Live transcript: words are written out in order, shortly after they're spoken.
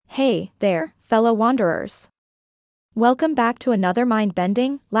Hey there, fellow wanderers. Welcome back to another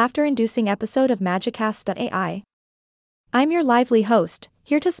mind-bending, laughter-inducing episode of Magicast.ai. I'm your lively host,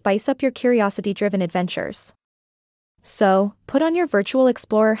 here to spice up your curiosity-driven adventures. So, put on your virtual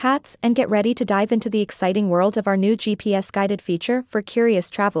explorer hats and get ready to dive into the exciting world of our new GPS-guided feature for curious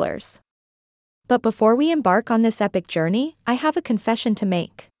travelers. But before we embark on this epic journey, I have a confession to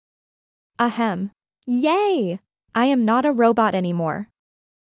make. Ahem. Yay! I am not a robot anymore.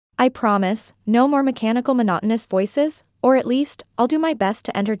 I promise, no more mechanical monotonous voices, or at least, I'll do my best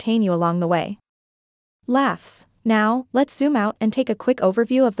to entertain you along the way. Laughs. Now, let's zoom out and take a quick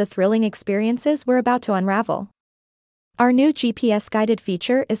overview of the thrilling experiences we're about to unravel. Our new GPS-guided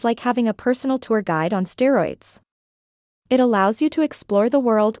feature is like having a personal tour guide on steroids. It allows you to explore the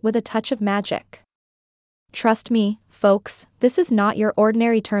world with a touch of magic. Trust me, folks, this is not your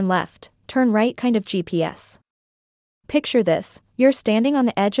ordinary turn left, turn right kind of GPS. Picture this, you're standing on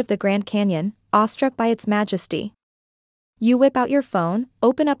the edge of the Grand Canyon, awestruck by its majesty. You whip out your phone,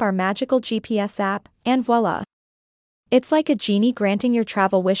 open up our magical GPS app, and voila! It's like a genie granting your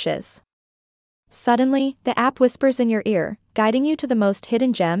travel wishes. Suddenly, the app whispers in your ear, guiding you to the most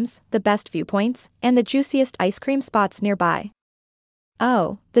hidden gems, the best viewpoints, and the juiciest ice cream spots nearby.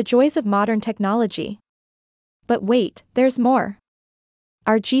 Oh, the joys of modern technology. But wait, there's more.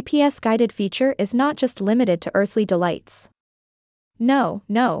 Our GPS-guided feature is not just limited to earthly delights. No.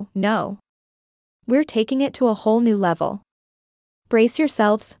 We're taking it to a whole new level. Brace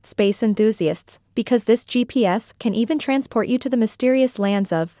yourselves, space enthusiasts, because this GPS can even transport you to the mysterious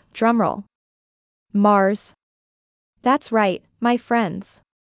lands of, drumroll, Mars. That's right, my friends.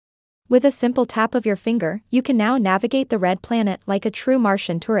 With a simple tap of your finger, you can now navigate the red planet like a true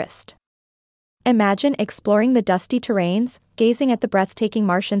Martian tourist. Imagine exploring the dusty terrains, gazing at the breathtaking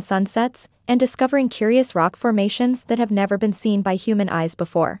Martian sunsets, and discovering curious rock formations that have never been seen by human eyes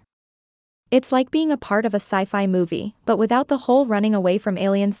before. It's like being a part of a sci-fi movie, but without the whole running away from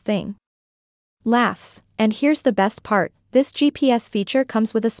aliens thing. Laughs, and here's the best part, this GPS feature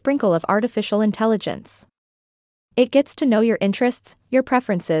comes with a sprinkle of artificial intelligence. It gets to know your interests, your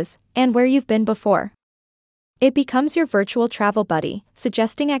preferences, and where you've been before. It becomes your virtual travel buddy,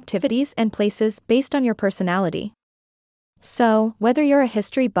 suggesting activities and places based on your personality. So, whether you're a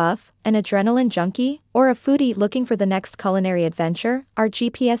history buff, an adrenaline junkie, or a foodie looking for the next culinary adventure, our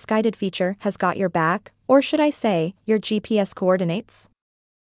GPS-guided feature has got your back, or should I say, your GPS coordinates?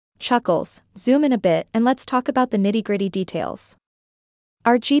 Chuckles, zoom in a bit and let's talk about the nitty-gritty details.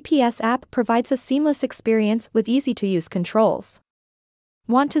 Our GPS app provides a seamless experience with easy-to-use controls.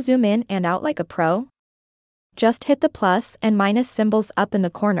 Want to zoom in and out like a pro? Just hit the plus and minus symbols up in the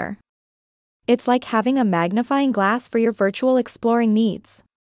corner. It's like having a magnifying glass for your virtual exploring needs.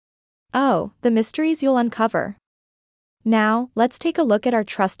 Oh, the mysteries you'll uncover. Now, let's take a look at our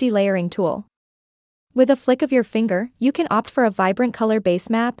trusty layering tool. With a flick of your finger, you can opt for a vibrant color base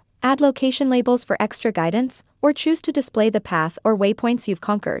map, add location labels for extra guidance, or choose to display the path or waypoints you've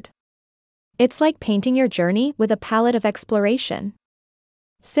conquered. It's like painting your journey with a palette of exploration.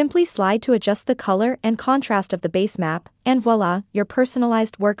 Simply slide to adjust the color and contrast of the base map, and voila, your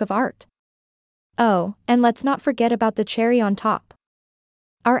personalized work of art. Oh, and let's not forget about the cherry on top.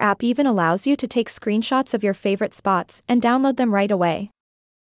 Our app even allows you to take screenshots of your favorite spots and download them right away.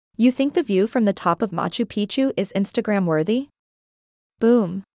 You think the view from the top of Machu Picchu is Instagram-worthy?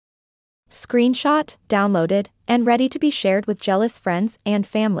 Boom. Screenshot, downloaded, and ready to be shared with jealous friends and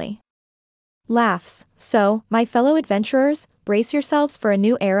family. Laughs. So, my fellow adventurers, brace yourselves for a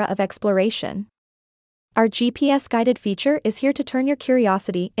new era of exploration. Our GPS-guided feature is here to turn your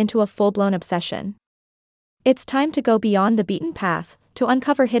curiosity into a full-blown obsession. It's time to go beyond the beaten path, to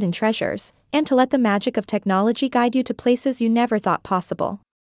uncover hidden treasures, and to let the magic of technology guide you to places you never thought possible.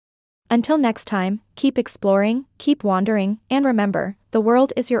 Until next time, keep exploring, keep wandering, and remember, the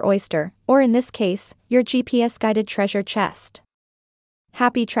world is your oyster, or in this case, your GPS-guided treasure chest.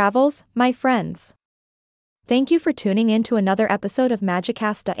 Happy travels, my friends. Thank you for tuning in to another episode of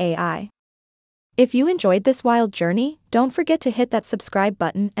Magicast.ai. If you enjoyed this wild journey, don't forget to hit that subscribe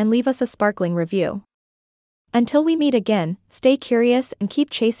button and leave us a sparkling review. Until we meet again, stay curious and keep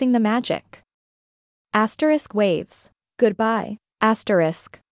chasing the magic. *waves. Goodbye. *.